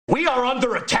We are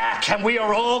under attack, and we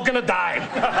are all gonna die.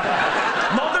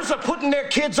 Mothers are putting their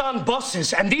kids on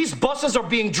buses, and these buses are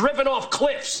being driven off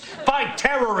cliffs by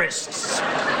terrorists.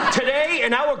 Today,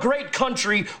 in our great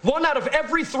country, 1 out of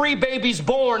every 3 babies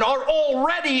born are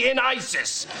already in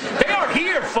ISIS. They are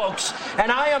here, folks,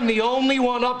 and I am the only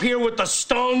one up here with the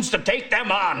stones to take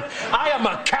them on. I am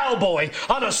a cowboy.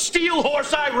 On a steel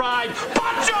horse I ride.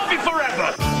 Bon Jovi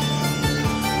forever!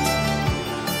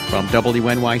 From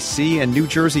WNYC and New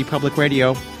Jersey Public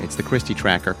Radio, it's the Christie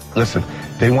Tracker. Listen,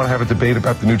 they want to have a debate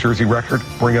about the New Jersey record?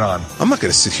 Bring it on. I'm not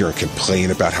going to sit here and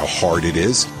complain about how hard it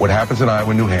is. What happens in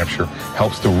Iowa and New Hampshire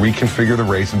helps to reconfigure the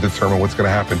race and determine what's going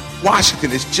to happen.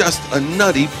 Washington is just a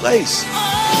nutty place.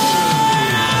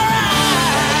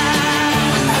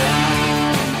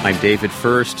 I'm David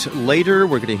First. Later,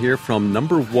 we're going to hear from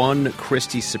number 1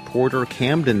 Christie supporter,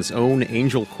 Camden's own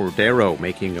Angel Cordero,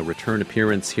 making a return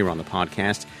appearance here on the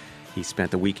podcast. He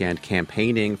spent the weekend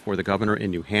campaigning for the governor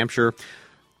in New Hampshire.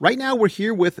 Right now, we're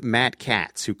here with Matt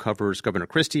Katz, who covers Governor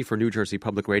Christie for New Jersey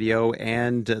Public Radio,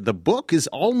 and the book is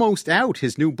almost out.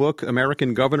 His new book,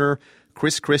 American Governor,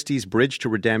 Chris Christie's Bridge to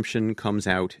Redemption, comes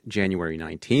out January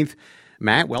 19th.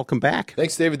 Matt, welcome back.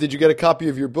 Thanks, David. Did you get a copy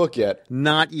of your book yet?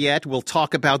 Not yet. We'll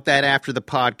talk about that after the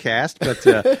podcast. But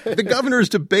the governor's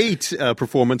debate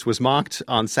performance was mocked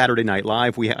on Saturday Night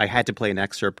Live. I had to play an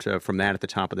excerpt from that at the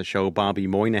top of the show. Bobby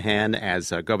Moynihan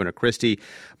as Governor Christie.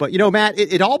 But, Matt,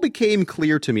 it all became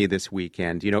clear to me this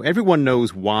weekend. Everyone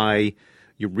knows why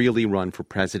you really run for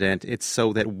president. It's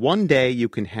so that one day you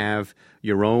can have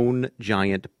your own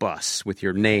giant bus with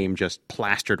your name just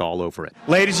plastered all over it.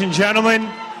 Ladies and gentlemen,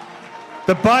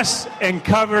 the bus and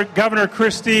Governor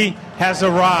Christie has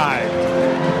arrived.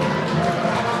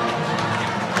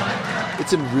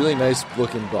 It's a really nice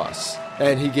looking bus.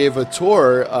 And he gave a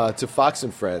tour to Fox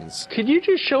and Friends. Could you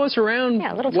just show us around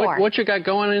a little tour. What you got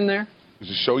going in there?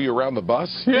 Just show you around the bus?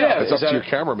 Yeah. It's up to your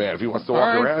cameraman if he wants to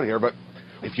walk around here. But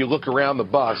if you look around the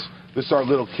bus, this is our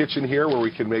little kitchen here where we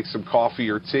can make some coffee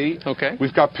or tea. Okay.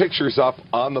 We've got pictures up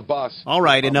on the bus. All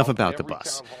right, enough about the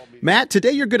bus. Matt, today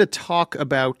you're going to talk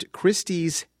about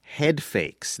Christie's head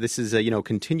fakes. This is,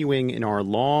 continuing in our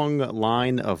long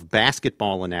line of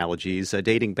basketball analogies,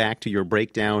 dating back to your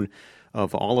breakdown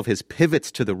of all of his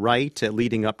pivots to the right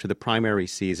leading up to the primary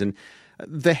season.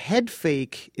 The head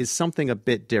fake is something a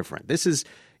bit different. This is,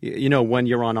 when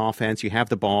you're on offense, you have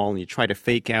the ball and you try to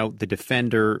fake out the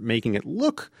defender, making it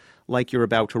look like you're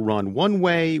about to run one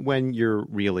way when you're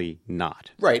really not.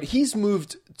 Right. He's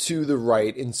moved to the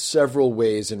right in several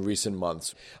ways in recent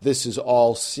months. This is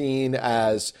all seen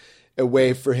as a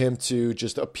way for him to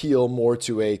just appeal more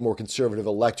to a more conservative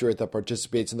electorate that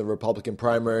participates in the Republican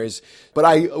primaries. But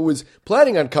I was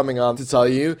planning on coming on to tell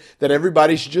you that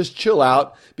everybody should just chill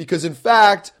out because, in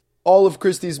fact, all of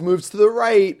Christie's moves to the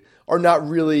right are not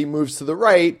really moves to the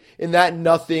right in that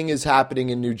nothing is happening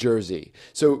in New Jersey.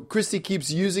 So Christie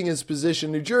keeps using his position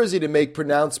in New Jersey to make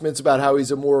pronouncements about how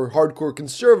he's a more hardcore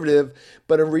conservative,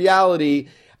 but in reality,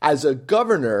 as a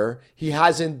governor, he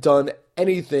hasn't done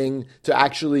anything to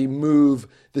actually move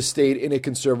the state in a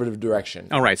conservative direction.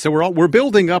 All right, so we're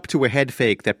building up to a head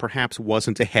fake that perhaps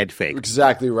wasn't a head fake.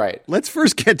 Exactly right. Let's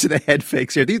first get to the head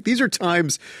fakes here. These are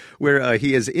times where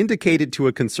he has indicated to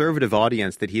a conservative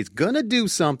audience that he's going to do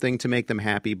something to make them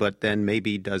happy, but then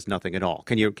maybe does nothing at all.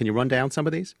 Can you run down some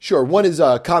of these? Sure. One is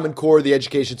Common Core, the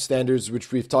education standards,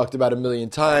 which we've talked about a million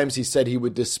times. He said he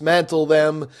would dismantle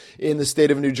them in the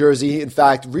state of New Jersey. In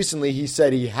fact, recently he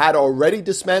said he had already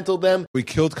dismantled them. We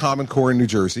killed Common Core in New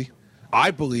Jersey.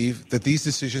 I believe that these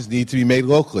decisions need to be made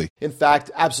locally. In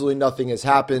fact, absolutely nothing has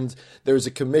happened. There's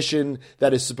a commission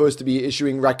that is supposed to be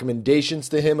issuing recommendations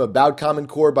to him about Common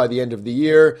Core by the end of the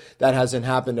year. That hasn't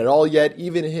happened at all yet.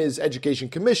 Even his education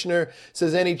commissioner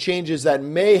says any changes that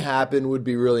may happen would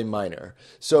be really minor.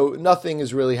 So nothing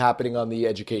is really happening on the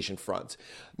education front.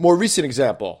 More recent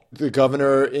example, the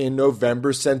governor in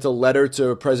November sent a letter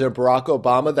to President Barack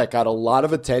Obama that got a lot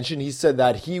of attention. He said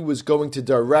that he was going to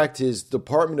direct his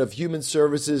Department of Human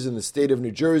Services in the state of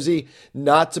New Jersey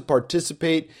not to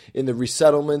participate in the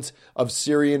resettlement of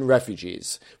Syrian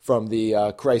refugees from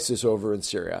the crisis over in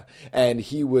Syria. And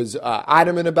he was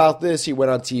adamant about this. He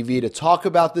went on TV to talk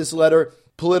about this letter.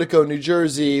 Politico New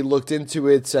Jersey looked into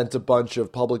it, sent a bunch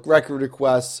of public record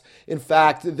requests. In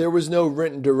fact, there was no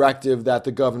written directive that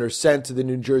the governor sent to the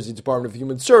New Jersey Department of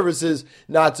Human Services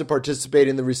not to participate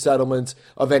in the resettlement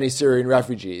of any Syrian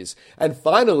refugees. And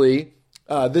finally,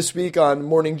 this week on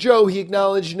Morning Joe, he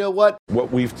acknowledged, you know what?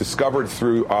 What we've discovered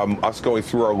through us going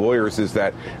through our lawyers is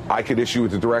that I could issue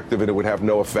the directive and it would have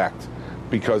no effect,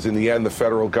 because in the end, the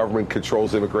federal government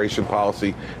controls immigration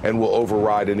policy and will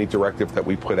override any directive that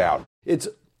we put out. It's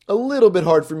a little bit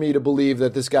hard for me to believe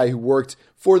that this guy who worked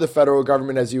for the federal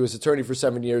government as U.S. attorney for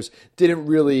 7 years didn't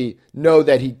really know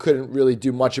that he couldn't really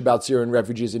do much about Syrian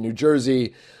refugees in New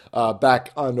Jersey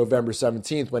back on November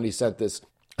 17th when he sent this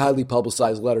highly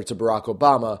publicized letter to Barack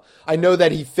Obama. I know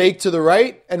that he faked to the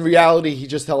right. In reality, he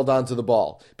just held on to the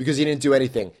ball because he didn't do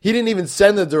anything. He didn't even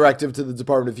send the directive to the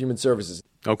Department of Human Services.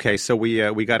 Okay, so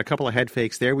we got a couple of head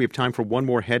fakes there. We have time for one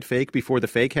more head fake before the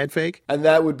fake head fake. And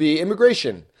that would be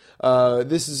immigration.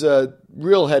 This is a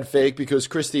real head fake because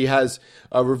Christie has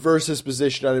reversed his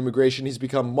position on immigration. He's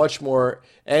become much more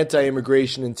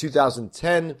anti-immigration. In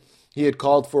 2010, he had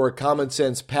called for a common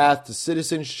sense path to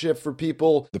citizenship for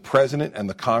people. The president and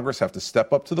the Congress have to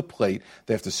step up to the plate.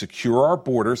 They have to secure our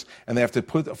borders, and they have to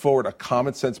put forward a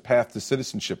common sense path to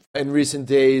citizenship. In recent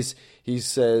days, he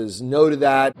says no to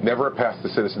that. Never a path to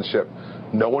citizenship.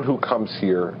 No one who comes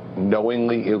here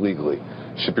knowingly, illegally,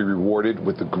 should be rewarded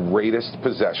with the greatest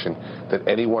possession that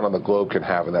anyone on the globe can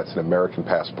have, and that's an American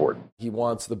passport. He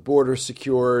wants the border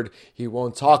secured. He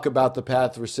won't talk about the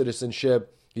path for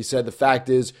citizenship. He said the fact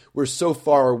is we're so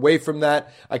far away from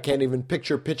that, I can't even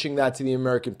picture pitching that to the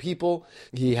American people.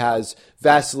 He has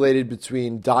vacillated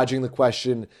between dodging the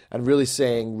question and really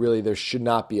saying, really, there should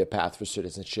not be a path for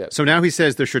citizenship. So now he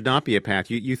says there should not be a path.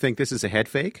 You think this is a head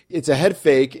fake? It's a head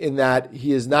fake in that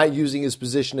he is not using his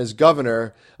position as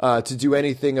governor to do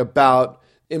anything about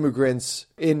immigrants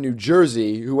in New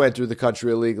Jersey who entered the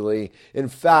country illegally. In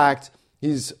fact,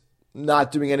 he's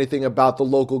not doing anything about the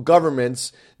local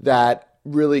governments that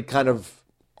really kind of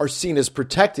are seen as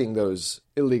protecting those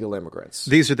illegal immigrants.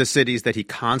 These are the cities that he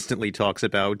constantly talks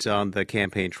about on the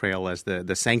campaign trail as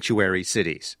the sanctuary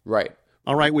cities. Right.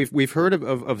 All right, we've heard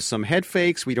of some head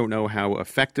fakes. We don't know how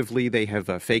effectively they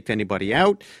have faked anybody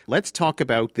out. Let's talk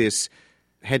about this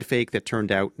head fake that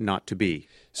turned out not to be.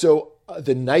 So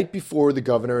the night before the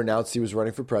governor announced he was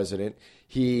running for president,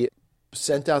 he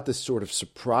sent out this sort of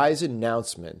surprise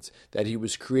announcement that he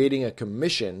was creating a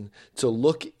commission to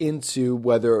look into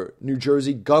whether New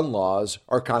Jersey gun laws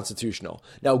are constitutional.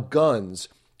 Now, guns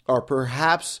are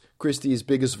perhaps Christie's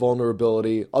biggest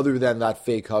vulnerability, other than that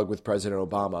fake hug with President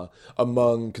Obama,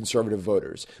 among conservative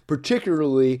voters,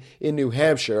 particularly in New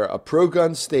Hampshire, a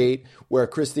pro-gun state where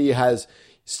Christie has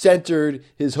centered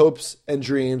his hopes and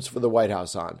dreams for the White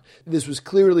House on. This was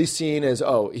clearly seen as,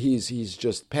 he's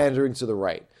just pandering to the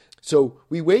right. So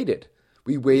we waited.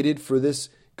 We waited for this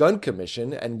gun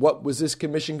commission. And what was this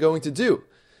commission going to do?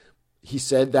 He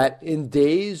said that in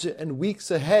days and weeks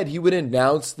ahead, he would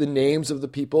announce the names of the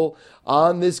people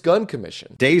on this gun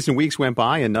commission. Days and weeks went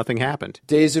by and nothing happened.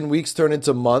 Days and weeks turned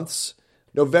into months.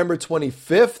 November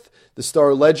 25th, the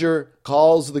Star-Ledger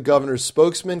calls the governor's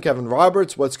spokesman, Kevin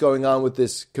Roberts, what's going on with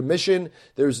this commission.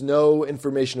 There's no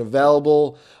information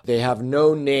available. They have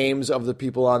no names of the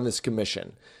people on this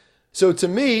commission. So to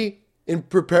me, in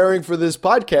preparing for this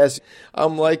podcast,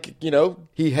 I'm like,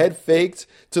 he head faked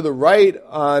to the right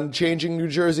on changing New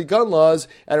Jersey gun laws,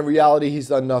 and in reality, he's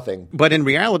done nothing. But in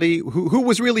reality, who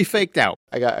was really faked out?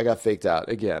 I got faked out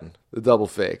again. The double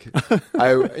fake.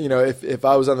 If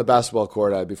I was on the basketball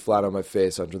court, I'd be flat on my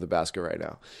face under the basket right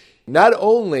now. Not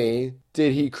only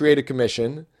did he create a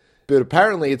commission, but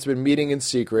apparently it's been meeting in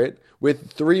secret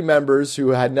with 3 members who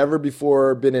had never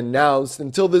before been announced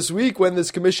until this week when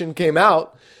this commission came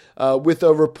out with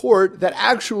a report that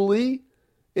actually,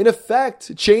 in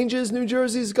effect, changes New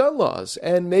Jersey's gun laws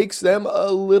and makes them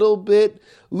a little bit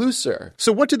looser.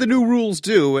 So what did the new rules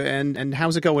do, and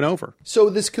how's it going over? So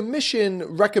this commission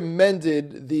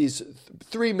recommended these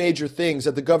 3 major things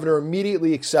that the governor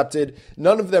immediately accepted.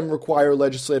 None of them require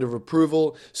legislative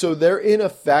approval, so they're in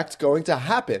effect going to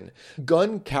happen.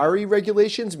 Gun carry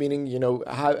regulations, meaning,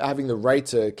 having the right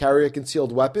to carry a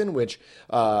concealed weapon, which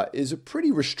is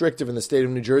pretty restrictive in the state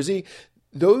of New Jersey.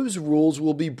 Those rules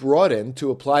will be brought in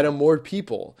to apply to more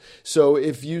people. So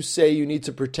if you say you need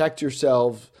to protect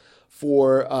yourself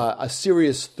for a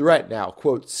serious threat now,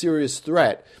 quote, serious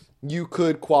threat, you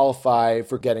could qualify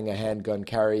for getting a handgun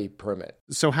carry permit.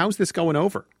 So how's this going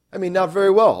over? I mean, not very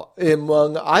well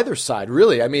among either side,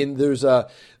 really. I mean, there's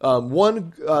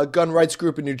one gun rights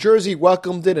group in New Jersey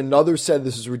welcomed it. Another said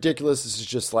this is ridiculous. This is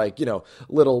just like,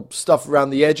 little stuff around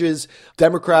the edges.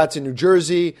 Democrats in New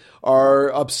Jersey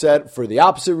are upset for the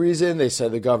opposite reason. They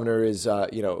said the governor is,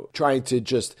 trying to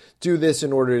just do this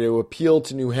in order to appeal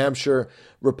to New Hampshire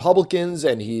Republicans,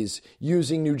 and he's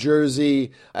using New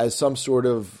Jersey as some sort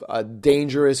of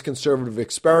dangerous conservative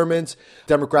experiment.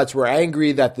 Democrats were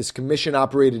angry that this commission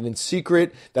operated in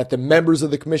secret, that the members of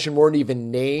the commission weren't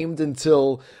even named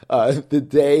until the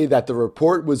day that the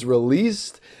report was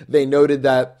released. They noted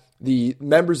that The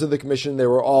members of the commission, they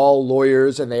were all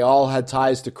lawyers, and they all had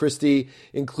ties to Christie,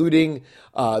 including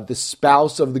the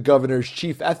spouse of the governor's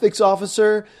chief ethics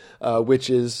officer, which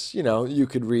is, you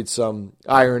could read some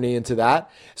irony into that.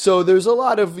 So there's a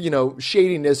lot of,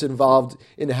 shadiness involved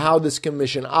in how this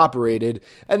commission operated.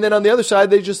 And then on the other side,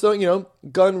 they just don't,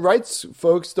 gun rights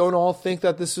folks don't all think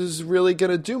that this is really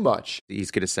going to do much.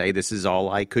 He's going to say, this is all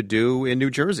I could do in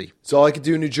New Jersey. It's all I could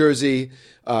do in New Jersey.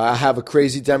 I have a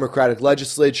crazy Democratic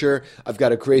legislature. I've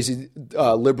got a crazy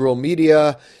liberal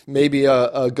media. Maybe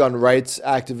a gun rights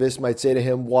activist might say to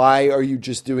him, why are you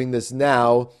just doing this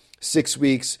now, 6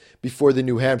 weeks before the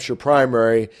New Hampshire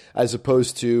primary, as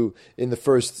opposed to in the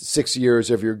first 6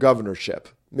 years of your governorship?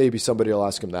 Maybe somebody will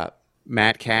ask him that.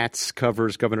 Matt Katz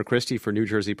covers Governor Christie for New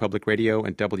Jersey Public Radio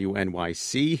and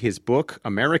WNYC. His book,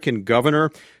 American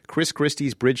Governor, Chris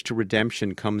Christie's Bridge to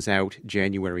Redemption, comes out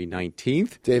January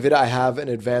 19th. David, I have an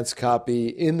advance copy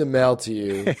in the mail to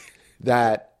you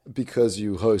that, because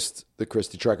you host the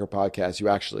Christie Trekker podcast, you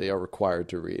actually are required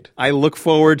to read. I look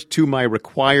forward to my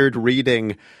required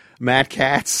reading. Matt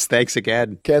Katz, thanks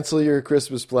again. Cancel your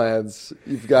Christmas plans.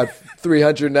 You've got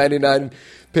 399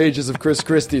 pages of Chris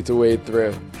Christie to wade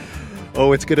through.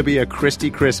 Oh, it's going to be a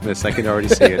Christie Christmas. I can already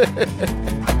see it. Silent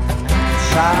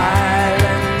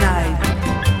night,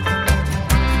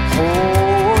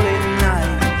 holy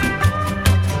night,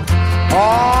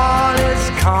 all is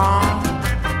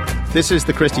calm. This is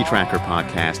the Christie Tracker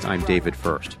podcast. I'm David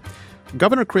First.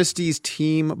 Governor Christie's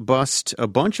team bussed a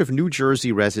bunch of New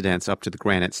Jersey residents up to the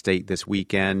Granite State this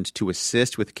weekend to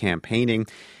assist with campaigning.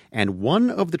 And one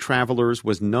of the travelers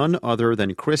was none other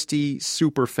than Christie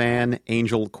superfan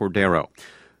Angel Cordero.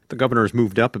 The governor's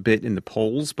moved up a bit in the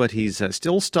polls, but he's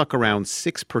still stuck around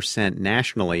 6%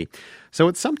 nationally. So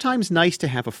it's sometimes nice to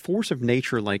have a force of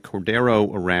nature like Cordero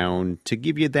around to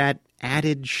give you that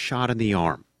added shot in the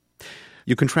arm.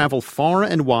 You can travel far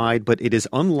and wide, but it is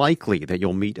unlikely that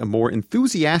you'll meet a more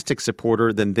enthusiastic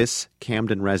supporter than this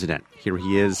Camden resident. Here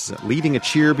he is leading a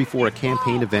cheer before a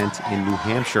campaign event in New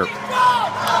Hampshire.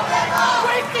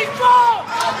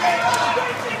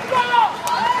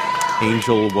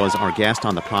 Angel was our guest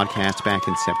on the podcast back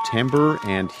in September,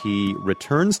 and he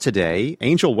returns today.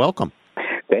 Angel, welcome.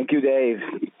 Thank you, Dave.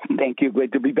 Thank you.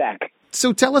 Great to be back.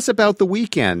 So tell us about the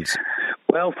weekend.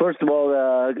 Well, first of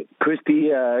all, Christie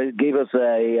gave us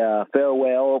a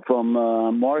farewell from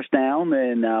Morristown,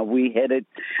 and we headed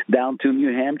down to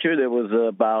New Hampshire. There was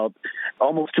about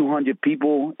almost 200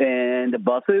 people in the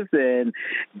buses, and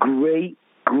great,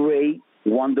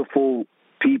 wonderful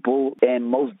people and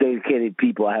most dedicated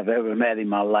people I have ever met in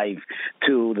my life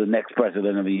to the next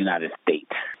president of the United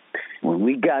States. When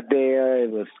we got there,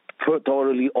 it was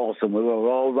totally awesome. We were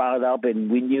all riled up, and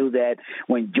we knew that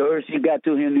when Jersey got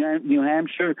to New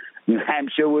Hampshire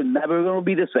was never going to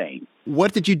be the same.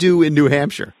 What did you do in New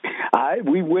Hampshire?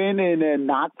 We went and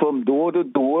knocked from door to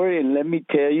door, and let me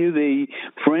tell you, the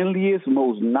friendliest,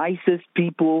 most nicest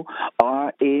people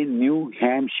are in New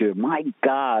Hampshire. My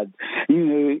God.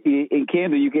 In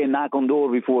Canada, you can knock on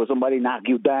doors before somebody knock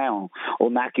you down or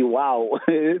knock you out.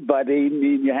 But in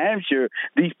New Hampshire,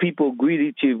 these people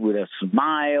greeted you with a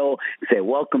smile, say,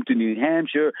 welcome to New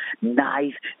Hampshire.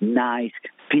 Nice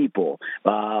people.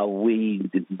 A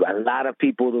lot of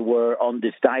people that were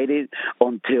undecided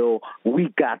until we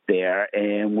got there,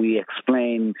 and we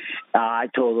explained. I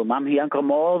told them, I'm here. I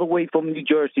come all the way from New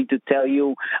Jersey to tell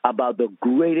you about the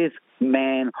greatest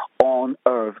man on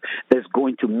earth that's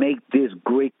going to make this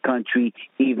great country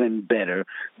even better,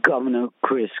 Governor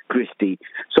Chris Christie.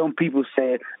 Some people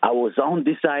said I was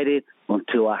undecided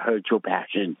until I heard your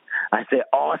passion. I said,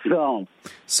 awesome.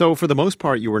 So for the most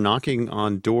part, you were knocking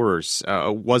on doors.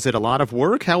 Was it a lot of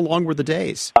work? How long were the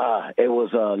days? It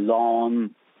was a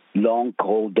long,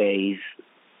 cold days.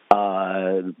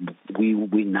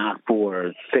 We knocked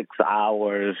for 6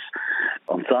 hours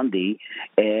on Sunday,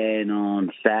 and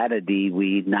on Saturday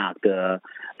we knocked for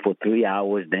 3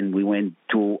 hours. Then we went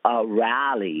to a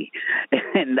rally,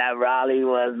 and that rally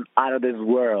was out of this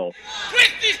world.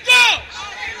 Christie's go!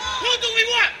 Who do we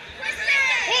want?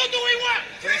 Who do we want?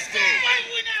 Christie!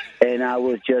 And I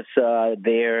was just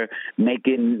there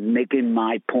making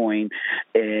my point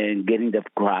and getting the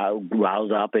crowd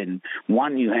roused up. And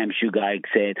one New Hampshire guy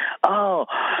said, "Oh,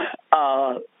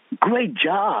 great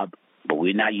job," but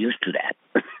we're not used to that.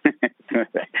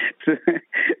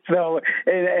 So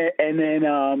and then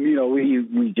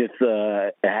we just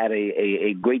had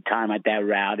a great time at that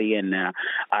rally, and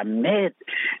I met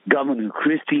Governor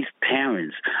Christie's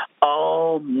parents.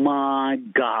 Oh my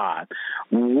God,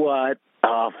 what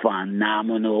a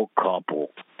phenomenal couple.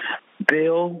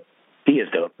 Bill, He is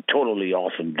a totally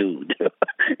awesome dude.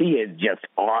 He is just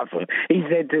awesome. He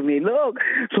said to me, look,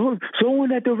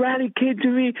 someone at the rally came to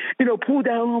me, pulled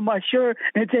down on my shirt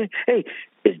and said, hey,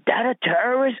 is that a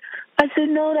terrorist? I said,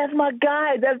 no, that's my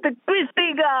guy. That's the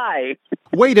Christie guy.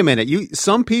 Wait a minute.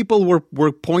 Some people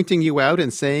were pointing you out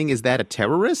and saying, is that a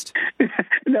terrorist?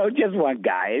 No, just one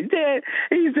guy.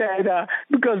 He said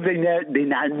because they had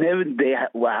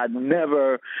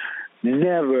never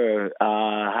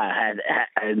had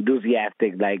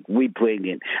enthusiastic like we bring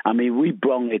it. I mean, we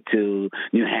brought it to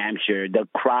New Hampshire. The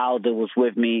crowd that was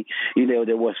with me,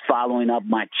 that was following up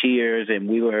my cheers, and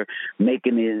we were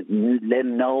making it, let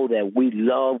them know that we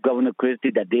love Governor Christie,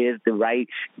 that there's the right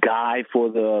guy for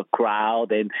the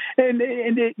crowd, and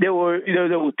they were,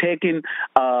 they were taken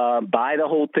by the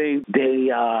whole thing. They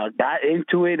got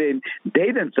into it, and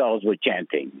they themselves were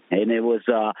chanting, and it was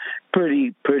a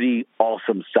pretty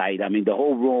awesome sight. I mean, the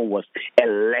whole room was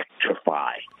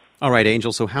electrified. All right,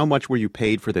 Angel, so how much were you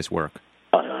paid for this work?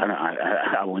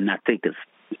 I will not take a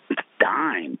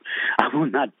dime. I will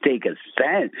not take a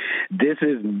cent. This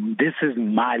is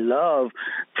my love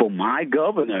for my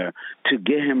governor to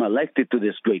get him elected to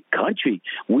this great country.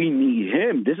 We need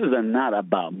him. This is not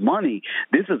about money.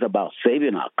 This is about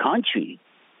saving our country.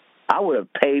 I would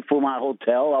have paid for my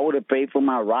hotel. I would have paid for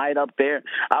my ride up there.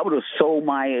 I would have sold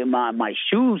my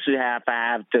shoes to have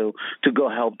to go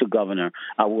help the governor.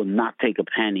 I will not take a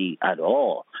penny at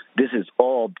all. This is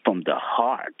all from the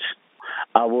heart.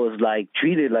 I was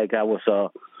treated like I was a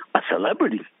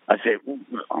celebrity. I said,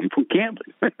 I'm from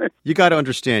Camden. You got to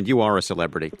understand, you are a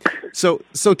celebrity. So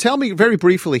tell me very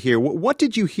briefly here, what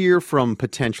did you hear from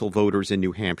potential voters in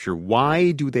New Hampshire?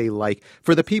 Why do they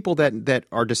for the people that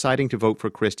are deciding to vote for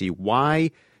Christie,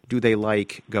 why do they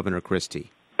like Governor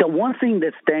Christie? The one thing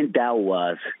that stands out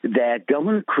was that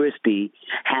Governor Christie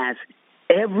has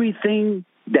everything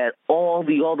that all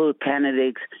the other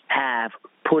candidates have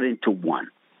put into one.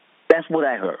 That's what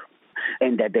I heard.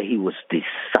 And that he was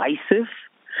decisive,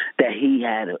 that he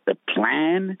had a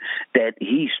plan, that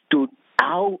he stood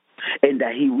out, and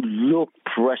that he looked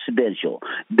presidential.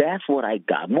 That's what I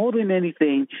got. More than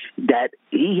anything, that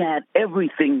he had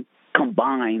everything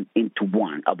combined into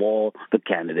one of all the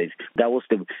candidates. That was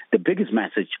the biggest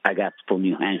message I got from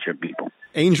New Hampshire people.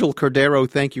 Angel Cordero,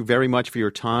 thank you very much for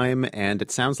your time, and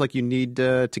it sounds like you need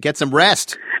to get some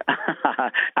rest.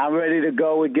 I'm ready to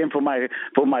go again for my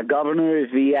governor.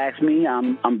 If he asks me,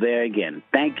 I'm there again.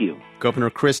 Thank you. Governor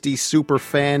Christie super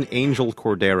fan Angel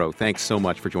Cordero, thanks so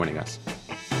much for joining us.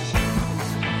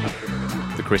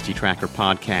 The Christie Tracker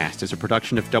podcast is a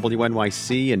production of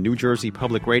WNYC and New Jersey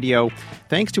Public Radio,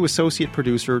 thanks to associate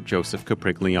producer Joseph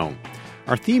Capriglione.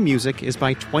 Our theme music is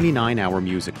by 29 Hour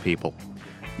Music People.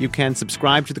 You can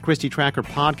subscribe to the Christie Tracker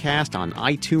podcast on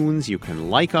iTunes, you can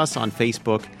like us on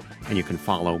Facebook, and you can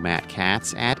follow Matt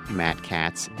Katz at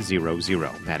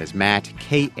MattKatz00. That is Matt,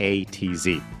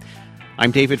 K-A-T-Z. I'm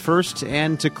David First,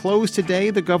 and to close today,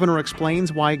 the governor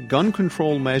explains why gun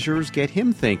control measures get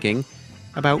him thinking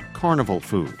about carnival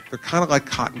food. They're kind of like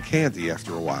cotton candy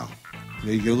after a while.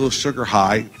 You get a little sugar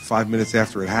high 5 minutes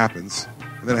after it happens,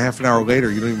 and then a half an hour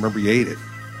later, you don't even remember you ate it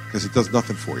because it does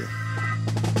nothing for you.